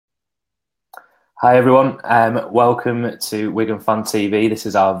Hi everyone, welcome to Wigan Fan TV. This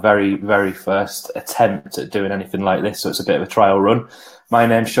is our very first attempt at doing anything like this, so it's a bit of a trial run. My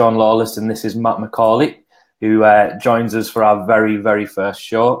name's Sean Lawless and this is Matt Macauley, who joins us for our very first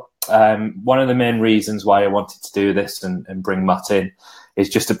show. One of the main reasons why I wanted to do this and bring Matt in is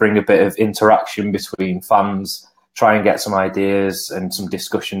just to bring a bit of interaction between fans, try and get some ideas and some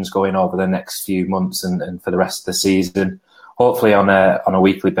discussions going over the next few months and for the rest of the season. Hopefully on a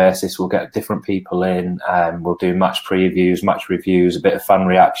weekly basis, we'll get different people in. We'll do match previews, match reviews, a bit of fan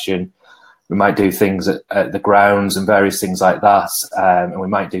reaction. We might do things at the grounds and various things like that. And we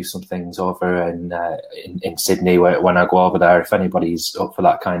might do some things over in Sydney when I go over there, if anybody's up for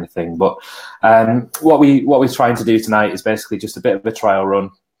that kind of thing. But what we're trying to do tonight is basically just a bit of a trial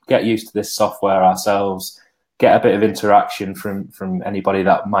run, get used to this software ourselves, get a bit of interaction from anybody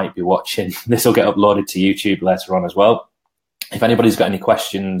that might be watching. This will get uploaded to YouTube later on as well. If anybody's got any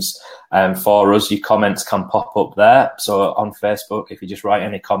questions for us, your comments can pop up there. So on Facebook, if you just write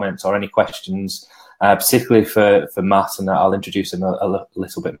any comments or any questions, particularly for Matt, and I'll introduce him a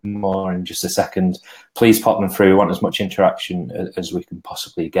little bit more in just a second, please pop them through. We want as much interaction as we can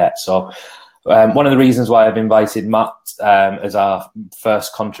possibly get. So one of the reasons why I've invited Matt as our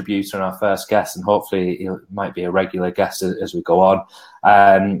first contributor and our first guest, and hopefully he might be a regular guest as we go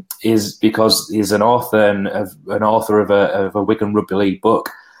on, is because he's an author of a Wigan Rugby League book.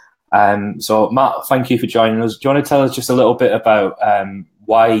 So Matt, thank you for joining us. Do you want to tell us just a little bit about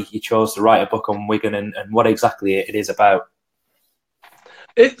why you chose to write a book on Wigan and what exactly it is about?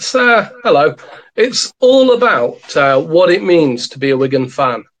 It's hello. It's all about what it means to be a Wigan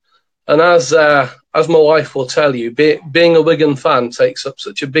fan. And as my wife will tell you, being a Wigan fan takes up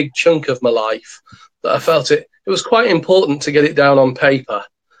such a big chunk of my life that I felt it was quite important to get it down on paper.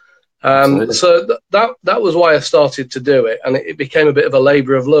 So that was why I started to do it, and it became a bit of a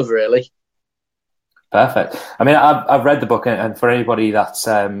labour of love, really. Perfect. I mean, I've read the book, and for anybody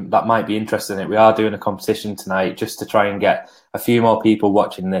that might be interested in it, we are doing a competition tonight just to try and get a few more people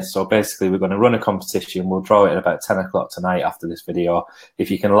watching this. So basically, we're going to run a competition. We'll draw it at about 10 o'clock tonight after this video.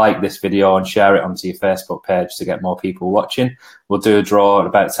 If you can like this video and share it onto your Facebook page to get more people watching, we'll do a draw at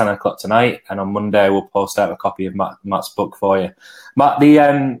about 10 o'clock tonight. And on Monday, we'll post out a copy of Matt's book for you. Matt, the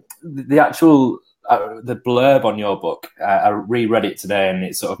actual... the blurb on your book, I reread it today and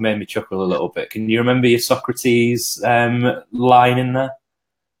it sort of made me chuckle a little bit. Can you remember your Socrates line in there?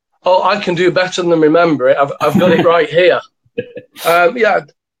 Oh, I can do better than remember it. I've got it right here.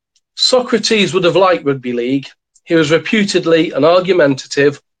 Socrates would have liked rugby league. He was reputedly an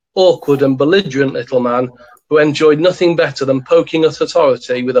argumentative, awkward and belligerent little man who enjoyed nothing better than poking at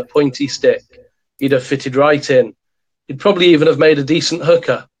authority with a pointy stick. He'd have fitted right in. He'd probably even have made a decent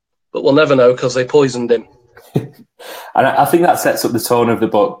hooker. But we'll never know because they poisoned him. And I think that sets up the tone of the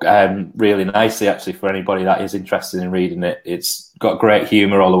book really nicely, actually, for anybody that is interested in reading it. It's got great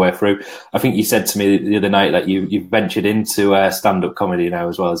humour all the way through. I think you said to me the other night that you've ventured into stand-up comedy now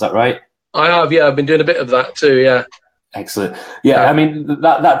as well. Is that right? I have, yeah. I've been doing a bit of that too, yeah. Excellent. Yeah, I mean,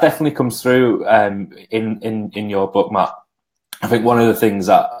 that definitely comes through in your book, Matt. I think one of the things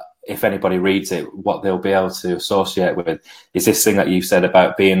that, if anybody reads it, what they'll be able to associate with is this thing that you said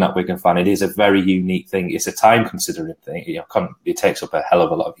about being that Wigan fan. It is a very unique thing. It's a time-considering thing. It takes up a hell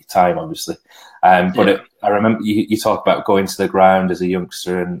of a lot of your time, obviously. But I remember you talk about going to the ground as a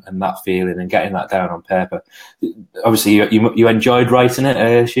youngster and that feeling and getting that down on paper. Obviously, you enjoyed writing it, I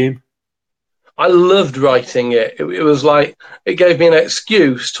assume? I loved writing it. It was like it gave me an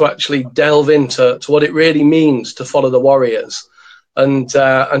excuse to actually delve into what it really means to follow the Warriors. And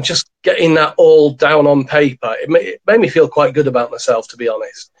just getting that all down on paper, it made me feel quite good about myself, to be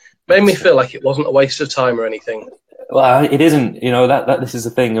honest. It made me feel like it wasn't a waste of time or anything. Well, it isn't. You know, that this is the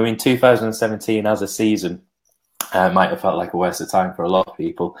thing. I mean, 2017 as a season might have felt like a waste of time for a lot of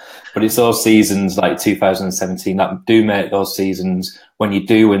people, but it's those seasons like 2017 that do make those seasons when you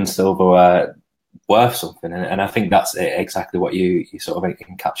do win silverware worth something. And I think that's exactly what you sort of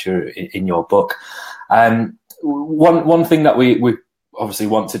can capture in your book. One thing that we obviously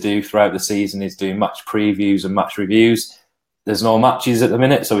want to do throughout the season is do match previews and match reviews. There's no matches at the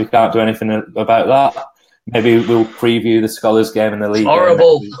minute, so we can't do anything about that. Maybe we'll preview the Scholars game and the league.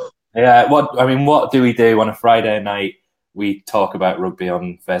 Horrible. Yeah. What do we do on a Friday night? We talk about rugby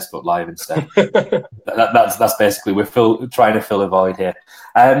on Facebook Live instead. That's basically we're trying to fill a void here.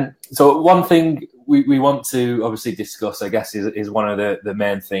 So one thing we want to obviously discuss, I guess, is one of the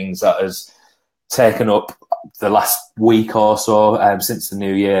main things that has taken up the last week or so since the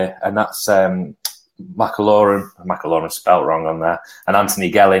new year, and that's McIlorum spelt wrong on there, and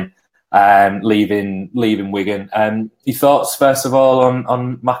Anthony Gelling. leaving Wigan. Your thoughts, first of all,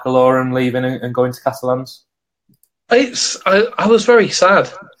 on McIlorum leaving and going to Catalans? I was very sad,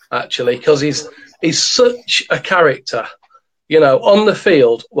 actually, because he's such a character. You know, on the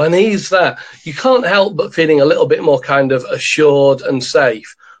field, when he's there, you can't help but feeling a little bit more kind of assured and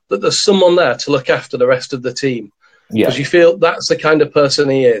safe that there's someone there to look after the rest of the team. Because you feel that's the kind of person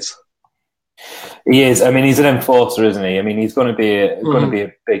he is. He is. I mean, he's an enforcer, isn't he? I mean, he's going to be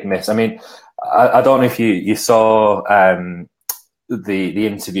a big miss. I mean, I don't know if you saw the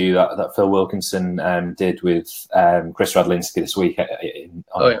interview that Phil Wilkinson did with Chris Radlinski this week. You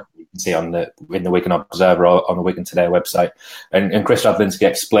can see in the Wigan Observer or on the Wigan Today website, and Chris Radlinski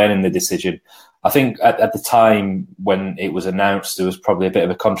explaining the decision. I think at the time when it was announced, there was probably a bit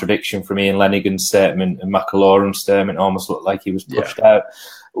of a contradiction from Ian Lenigan's statement and McIlorum's statement. It almost looked like he was pushed out.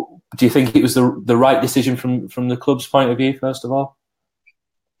 Do you think it was the right decision from the club's point of view, first of all?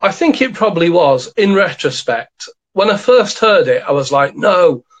 I think it probably was, in retrospect. When I first heard it, I was like,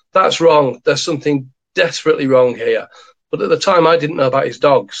 no, that's wrong. There's something desperately wrong here. But at the time, I didn't know about his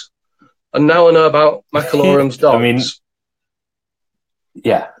dogs. And now I know about McIlorum's dogs. I mean,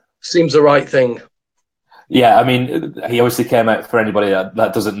 yeah. Seems the right thing. Yeah, I mean, he obviously came out, for anybody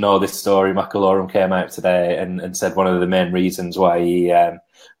that doesn't know this story, McIlorum came out today and said one of the main reasons why he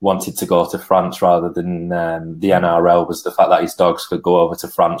wanted to go to France rather than the NRL was the fact that his dogs could go over to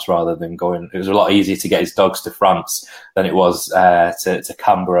France rather than going. It was a lot easier to get his dogs to France than it was to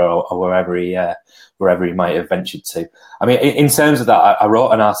Canberra or wherever he might have ventured to. I mean, in terms of that, I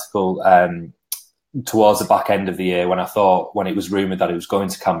wrote an article towards the back end of the year when it was rumoured that he was going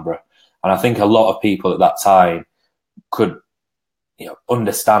to Canberra. And I think a lot of people at that time could,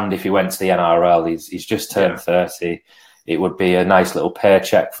 understand if he went to the NRL. He's just turned 30. It would be a nice little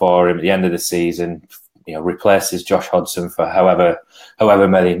paycheck for him at the end of the season. Replaces Josh Hodgson for however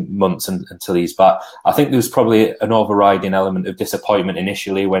many months until he's back. I think there was probably an overriding element of disappointment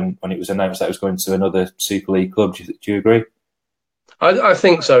initially when it was announced that he was going to another Super League club. Do you agree? I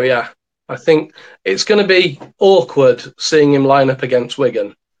think so. Yeah, I think it's going to be awkward seeing him line up against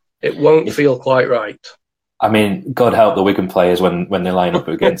Wigan. It won't feel quite right. I mean, God help the Wigan players when they line up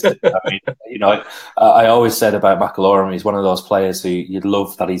against it. I mean, I always said about McIlorum, he's one of those players who you'd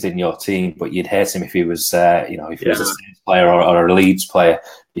love that he's in your team, but you'd hate him if he was, if he was a Saints player or a Leeds player,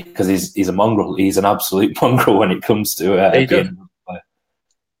 because he's a mongrel. He's an absolute mongrel when it comes to being a player.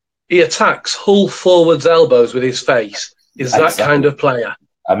 He attacks Hull forwards' elbows with his face. Is that kind of player?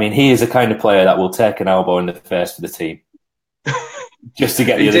 I mean, he is the kind of player that will take an elbow in the face for the team. Just to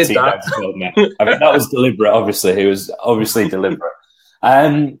get the other team down to 12 men. I mean, that was deliberate, obviously. It was obviously deliberate.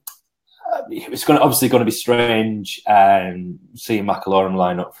 It's going to be strange seeing McIlorum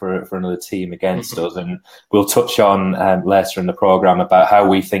line up for another team against us. And we'll touch on later in the programme about how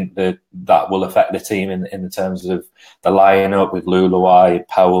we think that will affect the team in terms of the line-up with Luluai,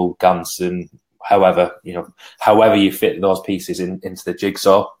 Powell, Ganson, however you fit those pieces into the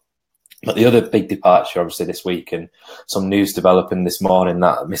jigsaw. But the other big departure, obviously, this week, and some news developing this morning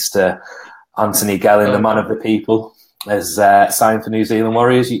that Mr. Anthony Gelling, the man of the people, has signed for New Zealand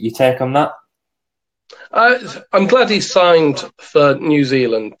Warriors. You take on that? I'm glad he signed for New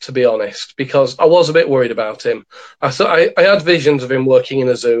Zealand, to be honest, because I was a bit worried about him. I thought I had visions of him working in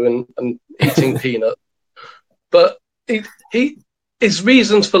a zoo and eating peanut. But his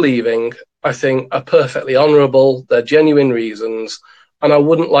reasons for leaving, I think, are perfectly honourable. They're genuine reasons. And I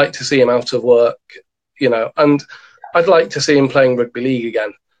wouldn't like to see him out of work, and I'd like to see him playing rugby league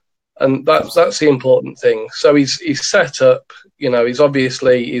again. And that's the important thing. So he's set up, he's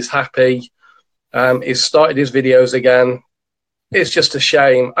happy. He's started his videos again. It's just a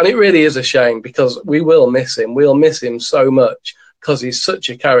shame. And it really is a shame because we will miss him. We'll miss him so much because he's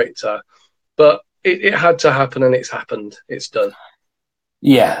such a character. But it had to happen and it's happened. It's done.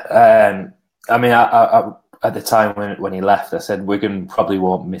 Yeah. I mean, I at the time when he left, I said Wigan probably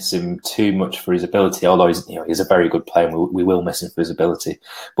won't miss him too much for his ability, although he's a very good player and we will miss him for his ability,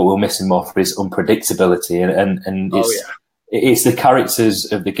 but we'll miss him more for his unpredictability. And it's the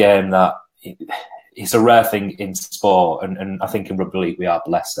characters of the game that it's a rare thing in sport. And I think in rugby league we are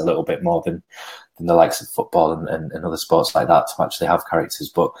blessed a little bit more than the likes of football and other sports like that to actually have characters.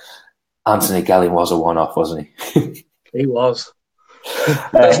 But Anthony Gelling was a one-off, wasn't he? He was.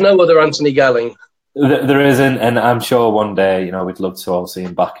 There's no other Anthony Gelling. There isn't, and I'm sure one day, we'd love to all see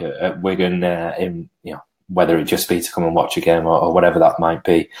him back at Wigan, whether it just be to come and watch a game or whatever that might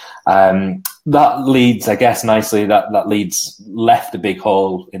be. That leads, I guess, nicely. That leads left a big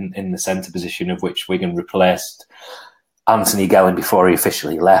hole in the centre position, of which Wigan replaced Anthony Gelling before he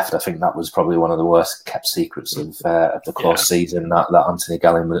officially left. I think that was probably one of the worst kept secrets of the close season, that Anthony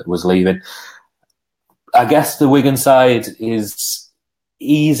Gelling was leaving. I guess the Wigan side is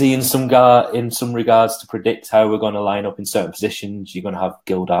easy in some regards to predict how we're going to line up in certain positions. You're going to have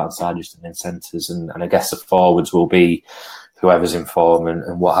Gildart and Sargent in centres, and I guess the forwards will be whoever's in form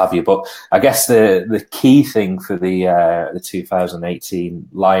and what have you. But I guess the key thing for the 2018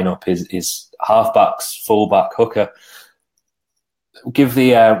 lineup is halfbacks, fullback, hooker. We'll give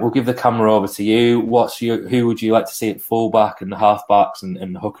the camera over to you. Who would you like to see at fullback and the halfbacks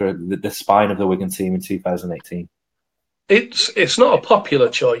and hooker, the spine of the Wigan team in 2018? It's not a popular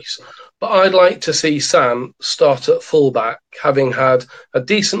choice, but I'd like to see Sam start at fullback, having had a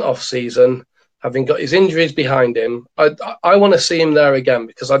decent off-season, having got his injuries behind him. I want to see him there again,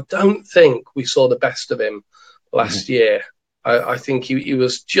 because I don't think we saw the best of him last year. I think he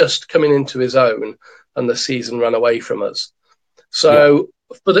was just coming into his own, and the season ran away from us. So,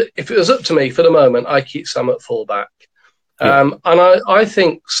 but if it was up to me for the moment, I keep Sam at fullback. And I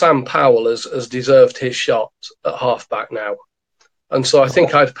think Sam Powell has deserved his shot at halfback now. And so I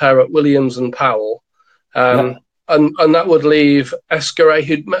think I'd pair up Williams and Powell. And that would leave Escaré,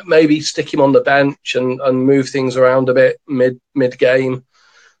 who'd maybe stick him on the bench and move things around a bit mid-game.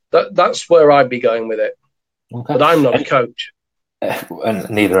 That's where I'd be going with it. Okay. But I'm not a coach. And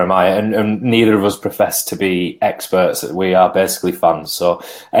neither am I, and neither of us profess to be experts. We are basically fans. So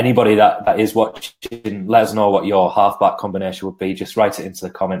anybody that is watching, let us know what your halfback combination would be. Just write it into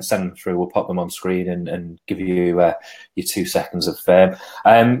the comments, send them through. We'll pop them on screen and give you your 2 seconds of fame.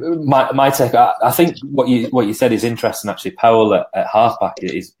 My take, I think what you said is interesting. Actually, Powell at halfback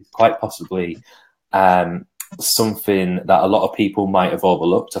is quite possibly something that a lot of people might have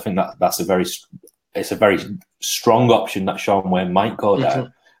overlooked. I think that's a very strong option that Sean Wayne might go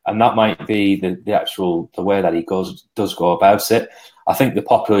down, and that might be the way that he does go about it. I think the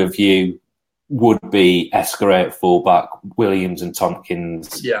popular view would be Escaré at fullback, Williams and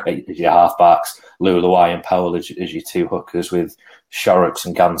Tompkins as your halfbacks, Luluai and Powell as your 2 hookers, with Shorrocks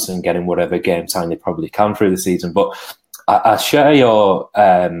and Ganson getting whatever game time they probably can through the season. But I share your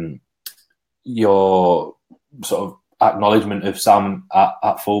sort of acknowledgement of Sam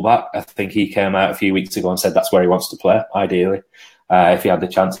at fullback. I think he came out a few weeks ago and said that's where he wants to play, ideally, if he had the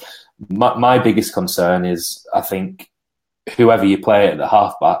chance. My biggest concern is, I think, whoever you play at the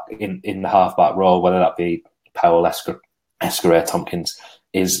halfback, in the halfback role, whether that be Powell, Escaré, Tompkins,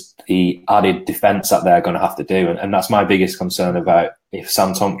 is the added defence that they're going to have to do. And that's my biggest concern about if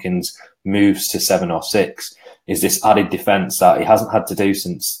Sam Tompkins moves to 7 or 6, is this added defence that he hasn't had to do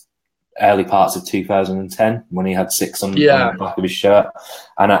since early parts of 2010, when he had 6 on the back of his shirt.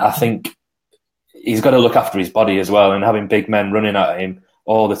 And I think he's got to look after his body as well, and having big men running at him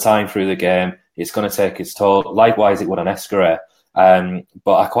all the time through the game, it's going to take its toll. Likewise, it would on Escaré.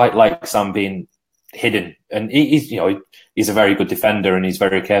 But I quite like Sam being hidden, and he's a very good defender, and he's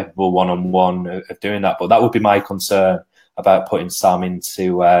very capable one-on-one of doing that. But that would be my concern about putting Sam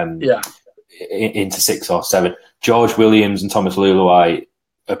into 6 or 7. George Williams and Thomas Luluai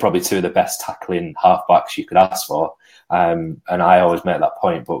are probably 2 of the best tackling halfbacks you could ask for. And I always make that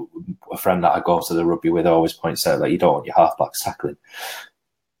point, but a friend that I go to the rugby with always points out that you don't want your halfbacks tackling,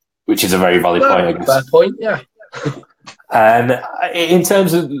 which is a very valid point, I guess. Fair point, yeah. And in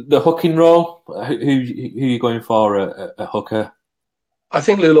terms of the hooking role, who are you going for a hooker? I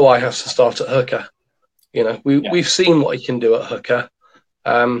think Luluai has to start at hooker. We've seen what he can do at hooker.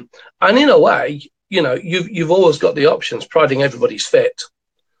 And in a way, you've always got the options, providing everybody's fit.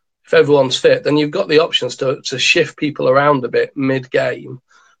 If everyone's fit, then you've got the options to shift people around a bit mid-game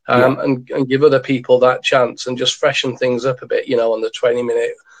and give other people that chance and just freshen things up a bit, on the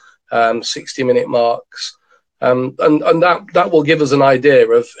 20-minute, 60-minute marks. And that will give us an idea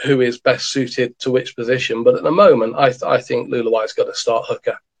of who is best suited to which position. But at the moment, I think Luluai's got to start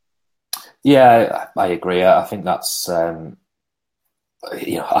hooker. Yeah, I agree. I think that's...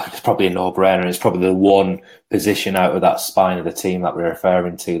 it's probably a no-brainer. It's probably the one position out of that spine of the team that we're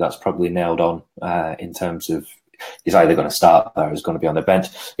referring to that's probably nailed on in terms of he's either going to start or he's going to be on the bench.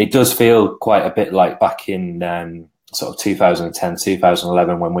 It does feel quite a bit like back in sort of 2010,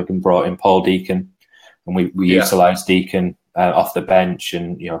 2011 when Wigan brought in Paul Deacon, and we utilised Deacon off the bench,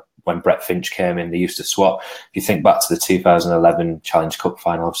 and when Brett Finch came in, they used to swap. If you think back to the 2011 Challenge Cup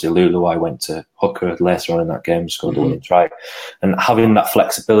final, obviously Luluai went to hooker later on in that game, scored the winning try. And having that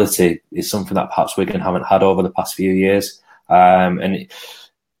flexibility is something that perhaps Wigan haven't had over the past few years. Is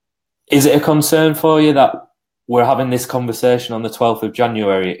it a concern for you that we're having this conversation on the 12th of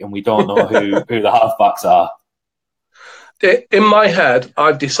January and we don't know who the halfbacks are? In my head,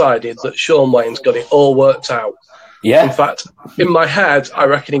 I've decided that Sean Wayne's got it all worked out. Yeah. In fact, in my head, I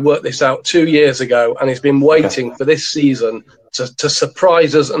reckon he worked this out 2 years ago, and he's been waiting for this season to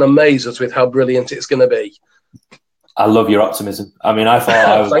surprise us and amaze us with how brilliant it's going to be. I love your optimism. I mean, I thought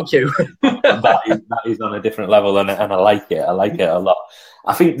I was. Thank you. that is on a different level, and I like it. I like it a lot.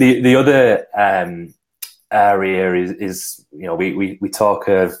 I think the other area is we talk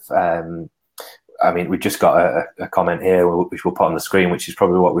of. I mean, we've just got a comment here which we'll put on the screen, which is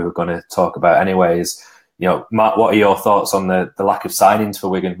probably what we were going to talk about anyways. Matt, what are your thoughts on the lack of signings for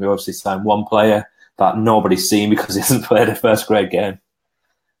Wigan? We obviously signed one player that nobody's seen because he hasn't played a first grade game.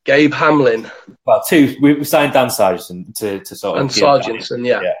 Gabe Hamlin. Well, two. We signed Dan Sargentson to sort of. And Sargentson,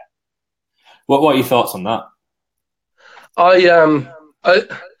 yeah. What are your thoughts on that?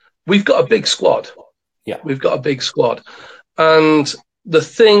 We've got a big squad. Yeah, we've got a big squad, and the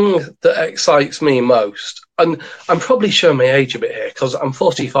thing that excites me most, and I'm probably showing my age a bit here because I'm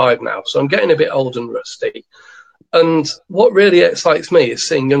 45 now, so I'm getting a bit old and rusty. And what really excites me is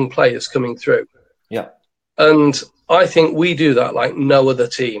seeing young players coming through. Yeah, and I think we do that like no other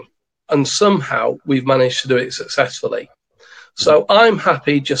team, and somehow we've managed to do it successfully. So I'm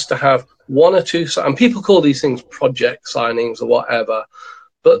happy just to have one or two, and people call these things project signings or whatever,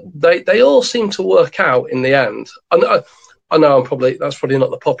 but they all seem to work out in the end. And I know that's probably not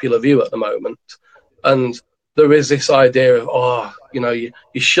the popular view at the moment, and there is this idea of you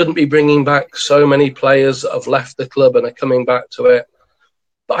shouldn't be bringing back so many players that have left the club and are coming back to it.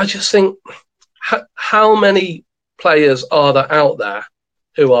 But I just think, how many players are there out there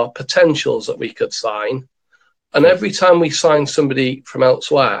who are potentials that we could sign? And every time we sign somebody from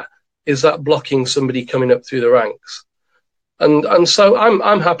elsewhere, is that blocking somebody coming up through the ranks? And so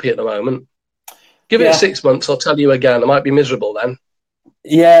I'm happy at the moment. Give it 6 months, I'll tell you again. I might be miserable then.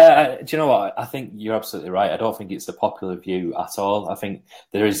 Yeah, do you know what? I think you're absolutely right. I don't think it's the popular view at all. I think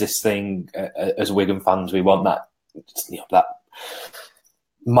there is this thing as Wigan fans, we want that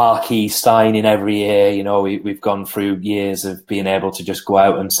marquee signing every year. We've gone through years of being able to just go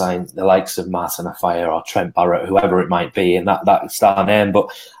out and sign the likes of Martin Afire or Trent Barrett, whoever it might be, and that's our name.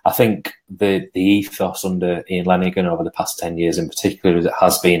 But I think the ethos under Ian Lenigan over the past 10 years in particular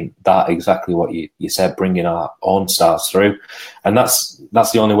has been that exactly what you said, bringing our own stars through. And that's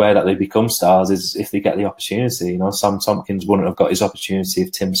the only way that they become stars is if they get the opportunity. Sam Tompkins wouldn't have got his opportunity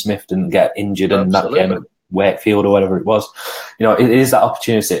if Tim Smith didn't get injured in that game at Wakefield or whatever it was. It is that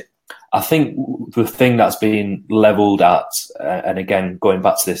opportunity. I think the thing that's been levelled at, and again, going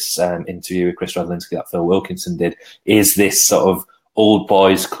back to this interview with Chris Radlinski that Phil Wilkinson did, is this sort of old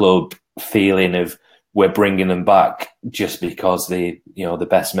boys club feeling of we're bringing them back just because the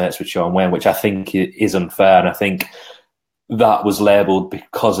best mates with Sean Wayne, which I think is unfair. And I think that was labelled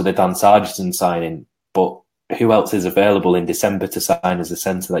because of the Dan Sargentson signing. But who else is available in December to sign as a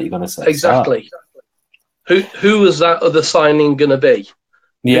centre that you're going to say? Exactly. Who was that other signing going to be?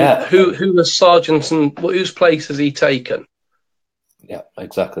 Yeah. Who was Sargentson? Whose place has he taken? Yeah,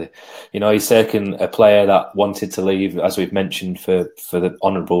 exactly. He's taken a player that wanted to leave, as we've mentioned, for the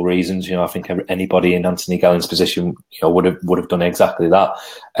honourable reasons. I think anybody in Anthony Gallen's position, would have done exactly that.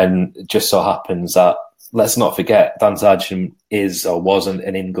 And it just so happens that, let's not forget, Dan Sargentson is or wasn't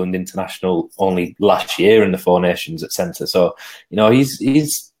an England international only last year in the Four Nations at centre. So,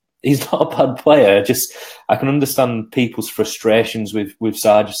 he's not a bad player. Just I can understand people's frustrations with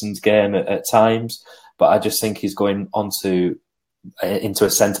Sargentson's game at times, but I just think he's going into a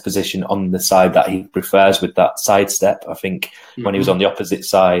centre position on the side that he prefers with that sidestep. I think when he was on the opposite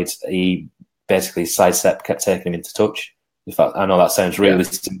side, he basically sidestep kept taking him into touch. In fact, I know that sounds really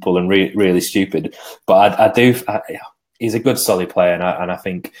simple and really stupid, but he's a good, solid player, and I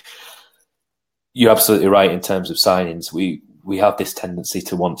think you're absolutely right in terms of signings. We have this tendency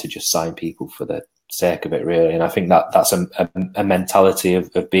to want to just sign people for the sake of it, really. And I think that's a mentality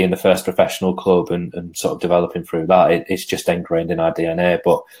of being the first professional club and sort of developing through that. It's just ingrained in our DNA.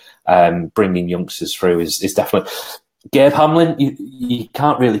 But bringing youngsters through is definitely... Gabe Hamlin, you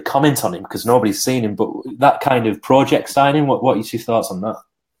can't really comment on him because nobody's seen him, but that kind of project signing, what are your thoughts on that?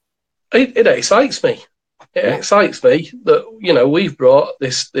 It excites me. It excites me that, we've brought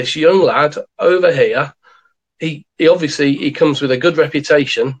this young lad over here. He obviously comes with a good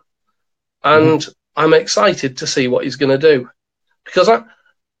reputation, and I'm excited to see what he's going to do, because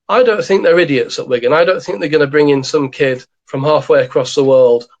I don't think they're idiots at Wigan. I don't think they're going to bring in some kid from halfway across the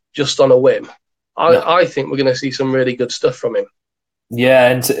world just on a whim. I think we're going to see some really good stuff from him. Yeah,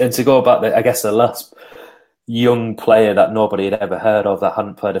 and to go back there, I guess the last young player that nobody had ever heard of that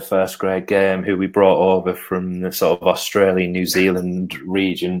hadn't played a first grade game, who we brought over from the sort of Australian, New Zealand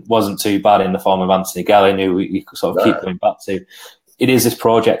region, wasn't too bad in the form of Anthony Gallen, who we sort of keep going back to. it is this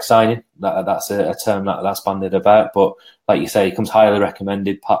project signing. That's a term that's bandied about. But like you say, he comes highly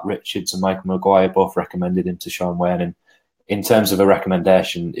recommended. Pat Richards and Michael Maguire both recommended him to Sean Wayne. And in terms of a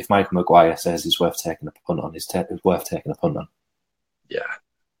recommendation, if Michael Maguire says he's worth taking a punt on, he's worth taking a punt on.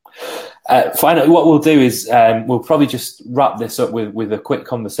 Yeah. Finally, what we'll do is we'll probably just wrap this up with a quick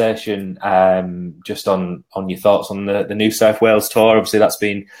conversation just on your thoughts on the New South Wales tour. Obviously, that's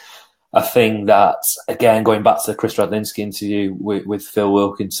been a thing that, again, going back to the Chris Radlinski interview with Phil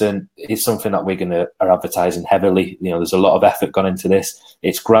Wilkinson, is something that Wigan are advertising heavily. You know, there's a lot of effort gone into this.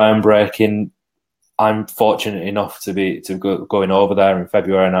 It's groundbreaking. I'm fortunate enough to go going over there in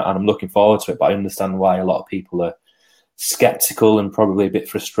February, and I'm looking forward to it. But I understand why a lot of people are skeptical and probably a bit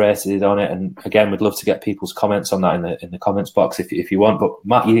frustrated on it. And again, we'd love to get people's comments on that in the comments box if you want. But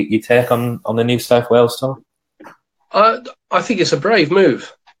Matt, you take on the New South Wales tour? I think it's a brave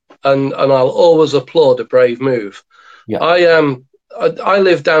move. And I'll always applaud a brave move. Yeah. I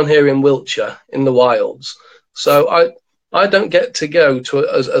live down here in Wiltshire in the wilds, so I don't get to go to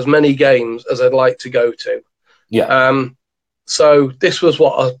as many games as I'd like to go to. Yeah. So this was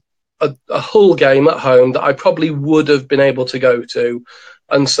a Hull game at home that I probably would have been able to go to,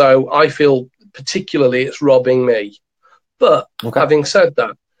 and so I feel particularly it's robbing me. But having said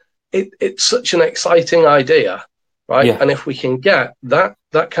that, it's such an exciting idea. Right. Yeah. And if we can get that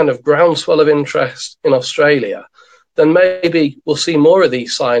kind of groundswell of interest in Australia, then maybe we'll see more of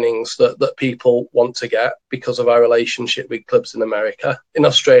these signings that people want to get because of our relationship with clubs in America. In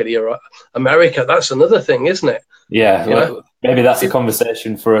Australia, America, that's another thing, isn't it? Yeah. Well, maybe that's a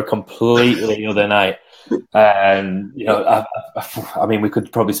conversation for a completely other night. You know, I mean, we could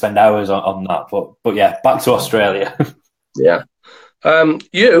probably spend hours on that, but yeah, back to Australia. Yeah.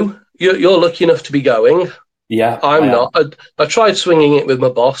 You're lucky enough to be going. Yeah, I'm not. I tried swinging it with my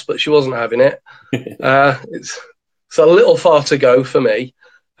boss, but she wasn't having it. It's a little far to go for me.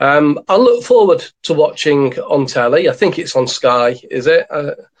 I look forward to watching on telly. I think it's on Sky, is it?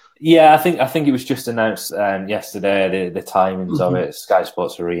 Yeah, I think it was just announced yesterday. The timings of it, Sky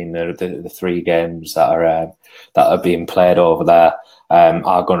Sports Arena, the 3 games that are being played over there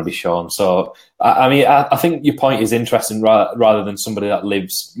are going to be shown. So, I mean, I think your point is interesting. Rather than somebody that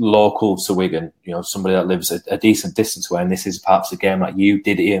lives local to Wigan, you know, somebody that lives a decent distance away, and this is perhaps a game that you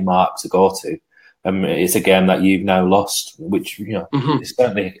did earmark to go to. It's a game that you've now lost, which, you know, is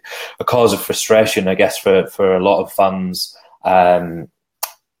certainly a cause of frustration, I guess, for a lot of fans.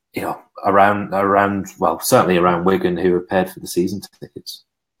 You know, around well, certainly around Wigan, who have paid for the season tickets.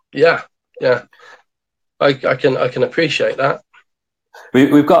 Yeah, I can appreciate that.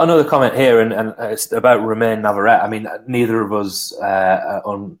 We've got another comment here, and it's about Romain Navarrete. I mean, neither of us,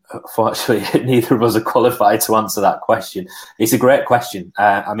 unfortunately, neither of us are qualified to answer that question. It's a great question.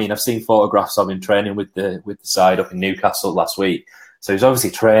 I mean, I've seen photographs of him training with the side up in Newcastle last week, so he's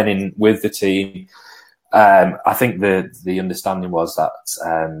obviously training with the team. I think the understanding was that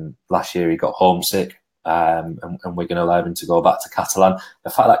last year he got homesick, and Wigan allowed him to go back to Catalan. The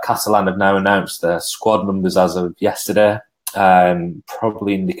fact that Catalan have now announced their squad numbers as of yesterday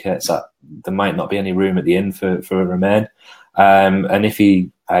probably indicates that there might not be any room at the inn for Romain. And if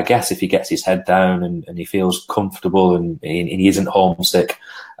he gets his head down and he feels comfortable and he isn't homesick,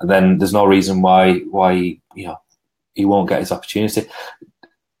 then there's no reason why you know he won't get his opportunity.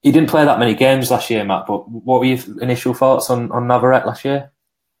 He didn't play that many games last year, Matt, but what were your initial thoughts on Navarrete last year?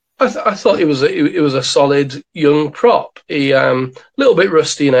 I thought it was a solid young prop. He little bit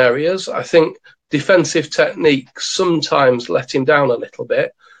rusty in areas. I think defensive technique sometimes let him down a little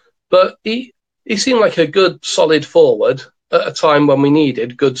bit, but he seemed like a good solid forward at a time when we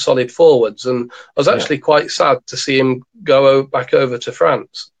needed good solid forwards. And I was actually quite sad to see him go back over to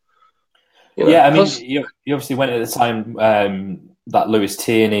France. You know, yeah, I mean, you obviously went at the time. That Lewis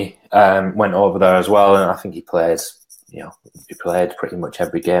Tierney went over there as well, and I think he played pretty much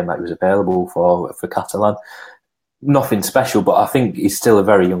every game that he was available for Catalan. Nothing special, but I think he's still a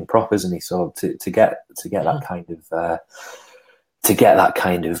very young prop, isn't he? So to get that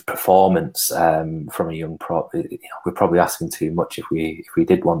kind of performance from a young prop, you know, we're probably asking too much if we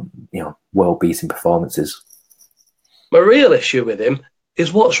did want, you know, world beating performances. My real issue with him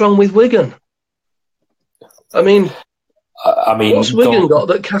is what's wrong with Wigan. I mean, what's Wigan got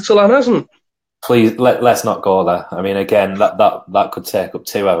that Catalan hasn't? Please, let's not go there. I mean, again, that could take up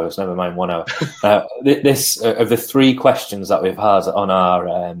 2 hours, never mind 1 hour. This of the 3 questions that we've had on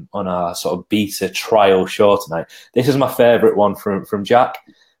our sort of beta trial show tonight, this is my favourite one from Jack.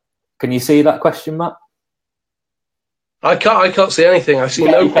 Can you see that question, Matt? I can't see anything. I see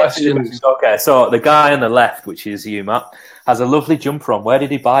no questions. Okay, so the guy on the left, which is you, Matt, has a lovely jumper on. Where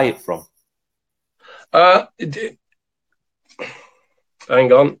did he buy it from?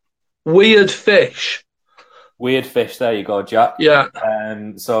 Hang on. Weird fish. Weird fish. There you go, Jack. Yeah.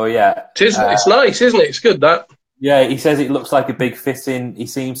 So yeah, It's nice, isn't it? It's good, that. Yeah, he says it looks like a big fitting. He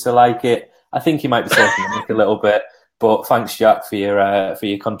seems to like it. I think he might be taking the mick a little bit, but thanks, Jack, for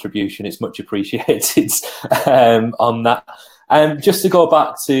your contribution. It's much appreciated on that. Just to go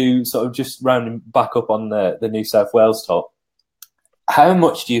back to sort of just rounding back up on the New South Wales talk, how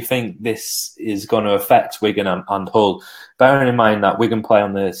much do you think this is going to affect Wigan and Hull? Bearing in mind that Wigan play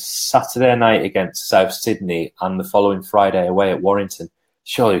on the Saturday night against South Sydney and the following Friday away at Warrington.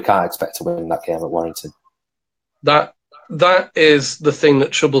 Surely we can't expect to win that game at Warrington. That is the thing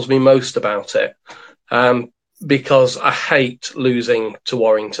that troubles me most about it, because I hate losing to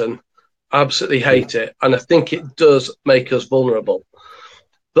Warrington. Absolutely hate it. And I think it does make us vulnerable.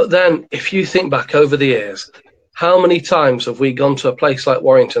 But then if you think back over the years, how many times have we gone to a place like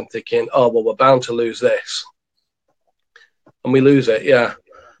Warrington thinking, oh, well, we're bound to lose this? And we lose it, yeah.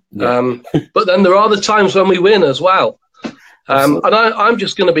 But then there are the times when we win as well. And I'm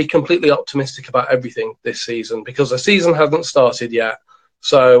just going to be completely optimistic about everything this season because the season hasn't started yet.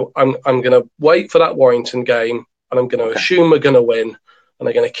 So I'm going to wait for that Warrington game and I'm going to assume we're going to win and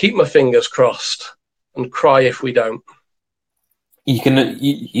I'm going to keep my fingers crossed and cry if we don't. You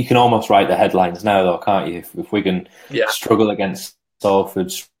can almost write the headlines now, though, can't you? If we can struggle against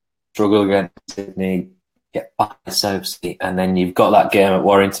Salford, struggle against Sydney, get back to South Sea, and then you've got that game at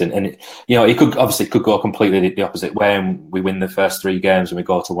Warrington, and it could go completely the opposite way, and we win the first 3 games and we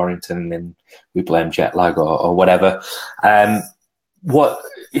go to Warrington, and then we blame jet lag or whatever.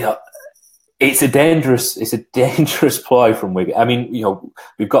 It's a dangerous ploy from Wigan. I mean,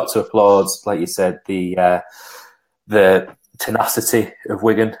 we've got to applaud, like you said, the tenacity of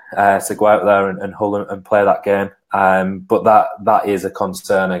Wigan to go out there and Hull and play that game. But that is a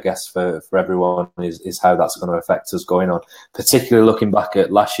concern, I guess, for everyone is how that's going to affect us going on. Particularly looking back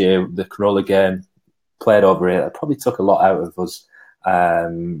at last year, the Corolla game played over here. It probably took a lot out of us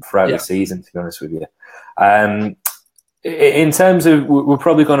throughout the season, to be honest with you. In terms of, we're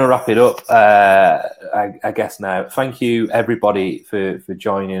probably going to wrap it up, I guess now. Thank you, everybody, for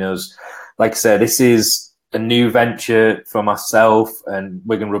joining us. Like I said, this is a new venture for myself and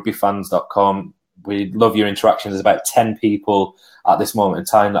WiganRugbyFans.com. We love your interactions. There's about 10 people at this moment in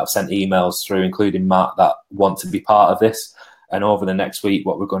time that have sent emails through, including Matt, that want to be part of this. And over the next week,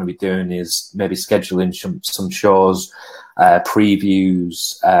 what we're going to be doing is maybe scheduling some shows,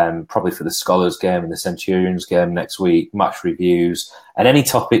 previews, probably for the Scholars game and the Centurions game next week, match reviews, and any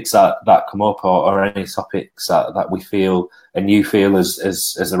topics that come up or any topics that we feel and you feel as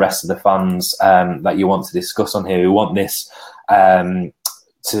the rest of the fans that you want to discuss on here. We want this to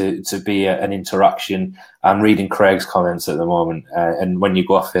be an interaction. I'm reading Craig's comments at the moment, and when you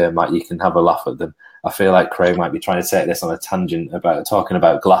go off here, Matt, you can have a laugh at them. I feel like Craig might be trying to take this on a tangent about talking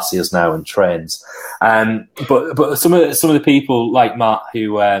about glaciers now and trains. But some of the people like Matt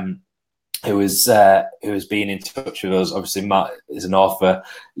who has been in touch with us. Obviously, Matt is an author.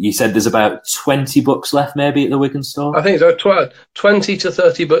 You said there's about 20 books left, maybe, at the Wigan store. I think so. 20 to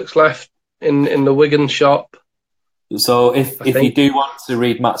 30 books left in the Wigan shop. So if you do want to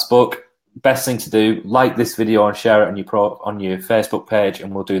read Matt's book, best thing to do, like this video and share it on your Facebook page,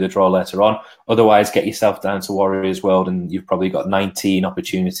 and we'll do the draw later on. Otherwise, get yourself down to Warriors World, and you've probably got 19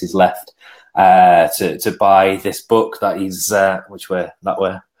 opportunities left to buy this book. That is which way? That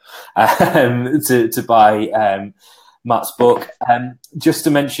way. To buy Matt's book. Just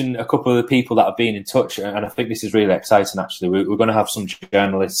to mention a couple of the people that have been in touch, and I think this is really exciting, actually. We're going to have some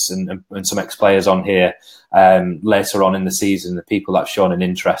journalists and some ex-players on here later on in the season, the people that have shown an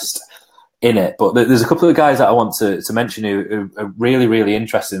interest in it. But there's a couple of guys that I want to mention who are really, really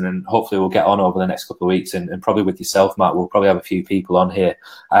interesting, and hopefully we'll get on over the next couple of weeks, and probably with yourself, Matt, we'll probably have a few people on here.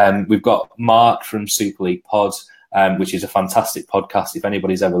 We've got Mark from Super League Pod, which is a fantastic podcast. If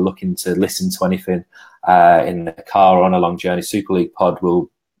anybody's ever looking to listen to anything in the car or on a long journey, Super League Pod will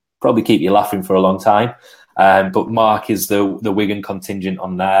probably keep you laughing for a long time. But Mark is the Wigan contingent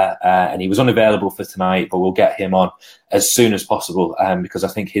on there, and he was unavailable for tonight, but we'll get him on as soon as possible because I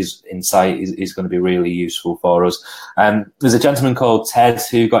think his insight is going to be really useful for us. There's a gentleman called Ted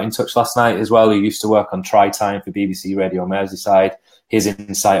who got in touch last night as well, who used to work on Try Time for BBC Radio Merseyside. His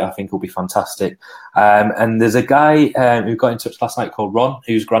insight, I think, will be fantastic. And there's a guy who got in touch last night called Ron,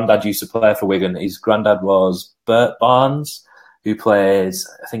 whose granddad used to play for Wigan. His granddad was Bert Barnes, who plays,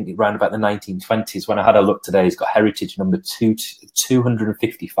 I think, around about the 1920s. When I had a look today, he's got heritage number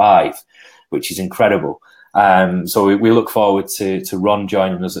 255, which is incredible. So we look forward to Ron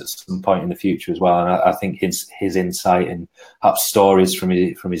joining us at some point in the future as well. And I think his insight and perhaps stories from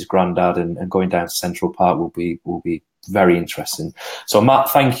his granddad and going down to Central Park will be very interesting. So Matt,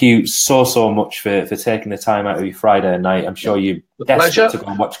 thank you so much for taking the time out of your Friday night. I'm sure you're desperate to go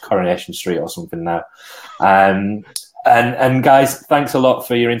and watch Coronation Street or something now. And guys, thanks a lot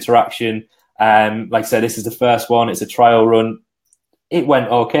for your interaction. Like I said, this is the first one. It's a trial run. It went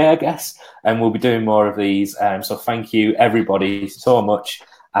okay, I guess, and we'll be doing more of these. So thank you, everybody, so much,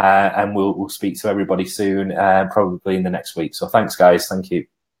 and we'll speak to everybody soon, probably in the next week. So thanks, guys. Thank you.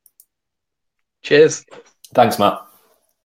 Cheers. Thanks, Matt.